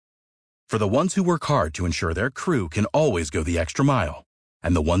For the ones who work hard to ensure their crew can always go the extra mile,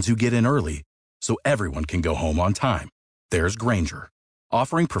 and the ones who get in early so everyone can go home on time, there's Grainger,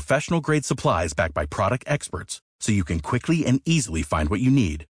 offering professional-grade supplies backed by product experts so you can quickly and easily find what you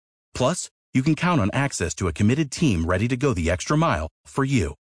need. Plus, you can count on access to a committed team ready to go the extra mile for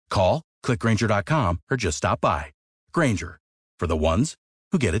you. Call, click Grainger.com, or just stop by. Grainger, for the ones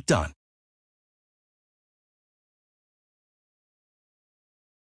who get it done.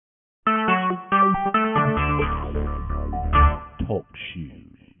 Talk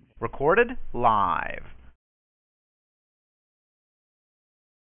shoes. Recorded live.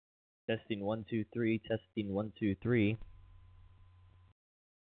 Testing 1 2 3. Testing 1 2 3.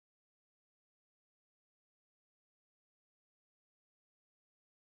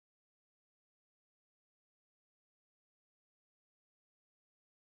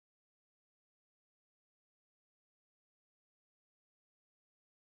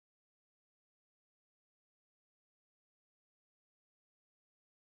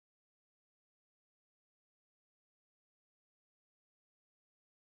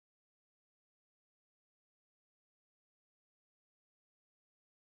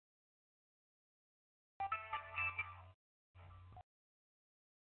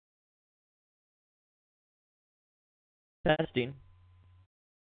 Testing.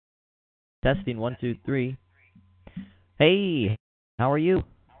 Testing 1 2 3. Hey, how are you?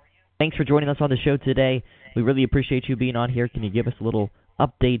 Thanks for joining us on the show today. We really appreciate you being on here. Can you give us a little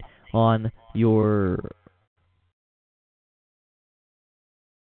update on your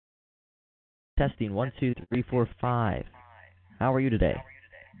testing 1 2 3 4 5? How are you today?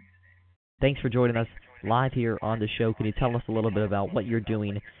 Thanks for joining us live here on the show. Can you tell us a little bit about what you're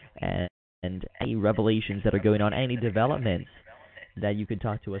doing and any revelations that are going on, any developments that you could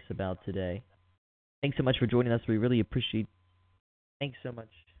talk to us about today? Thanks so much for joining us. We really appreciate. Thanks so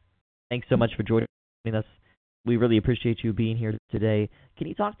much for joining us. We really appreciate you being here today. Can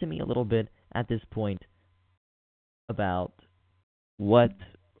you talk to me a little bit at this point about what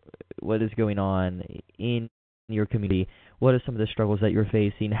is going on in your community? What are some of the struggles that you're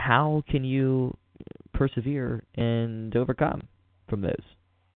facing? How can you persevere and overcome from those?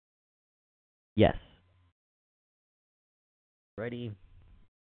 Yes. Ready?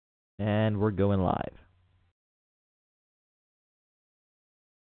 And we're going live.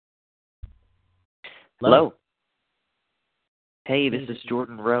 Hello. Hey, this is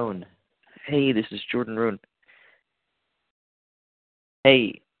Jordan Roan. Hey, this is Jordan Roan.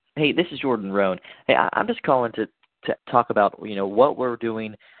 Hey, this is Jordan Roan. Hey, I'm just calling to talk about, what we're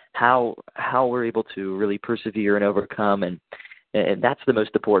doing, how we're able to really persevere and overcome, and that's the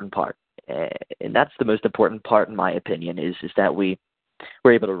most important part. And that's the most important part, in my opinion, is that we're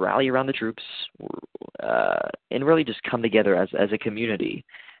able to rally around the troops and really just come together as a community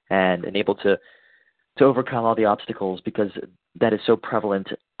and able to overcome all the obstacles, because that is so prevalent,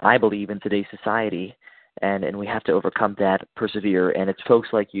 I believe, in today's society. And we have to overcome that, persevere, and it's folks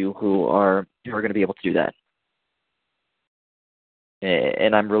like you who are going to be able to do that.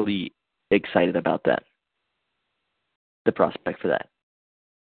 And I'm really excited about that, the prospect for that.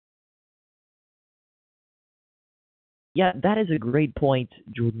 Yeah, that is a great point,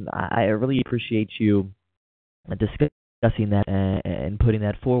 Jordan. I really appreciate you discussing that and putting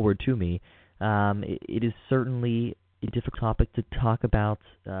that forward to me. It is certainly a difficult topic to talk about.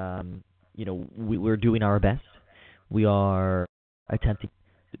 We're doing our best. We are attempting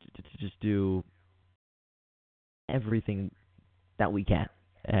to just do everything that we can.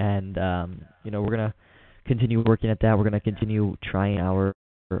 And, we're going to continue working at that. We're going to continue trying our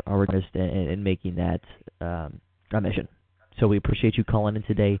best and making that our mission. So we appreciate you calling in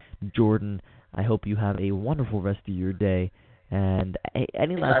today, Jordan. I hope you have a wonderful rest of your day. And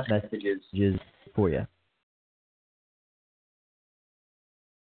any last messages for you?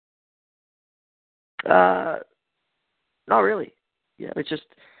 Not really. Yeah, it's just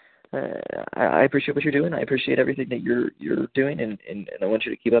I appreciate what you're doing. I appreciate everything that you're doing, and I want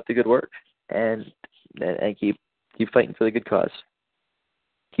you to keep up the good work and keep fighting for the good cause.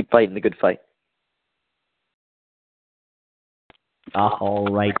 Keep fighting the good fight. All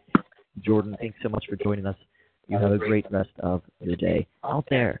right, Jordan, thanks so much for joining us. You have a great rest of the day out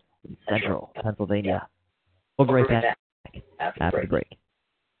there in central Pennsylvania. We'll be right back after the break.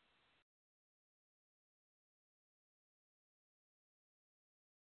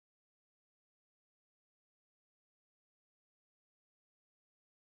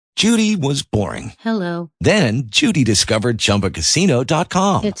 Judy was boring. Hello. Then Judy discovered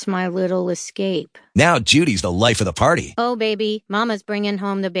ChumbaCasino.com. It's my little escape. Now Judy's the life of the party. Oh, baby, mama's bringing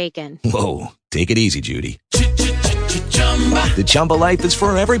home the bacon. Whoa, take it easy, Judy. The Chumba life is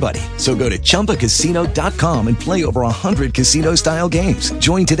for everybody. So go to ChumbaCasino.com and play over 100 casino-style games.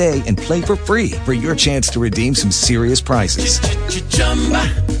 Join today and play for free for your chance to redeem some serious prizes.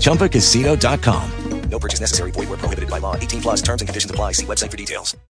 ChumbaCasino.com. No purchase necessary. Void where prohibited by law. 18 plus terms and conditions apply. See website for details.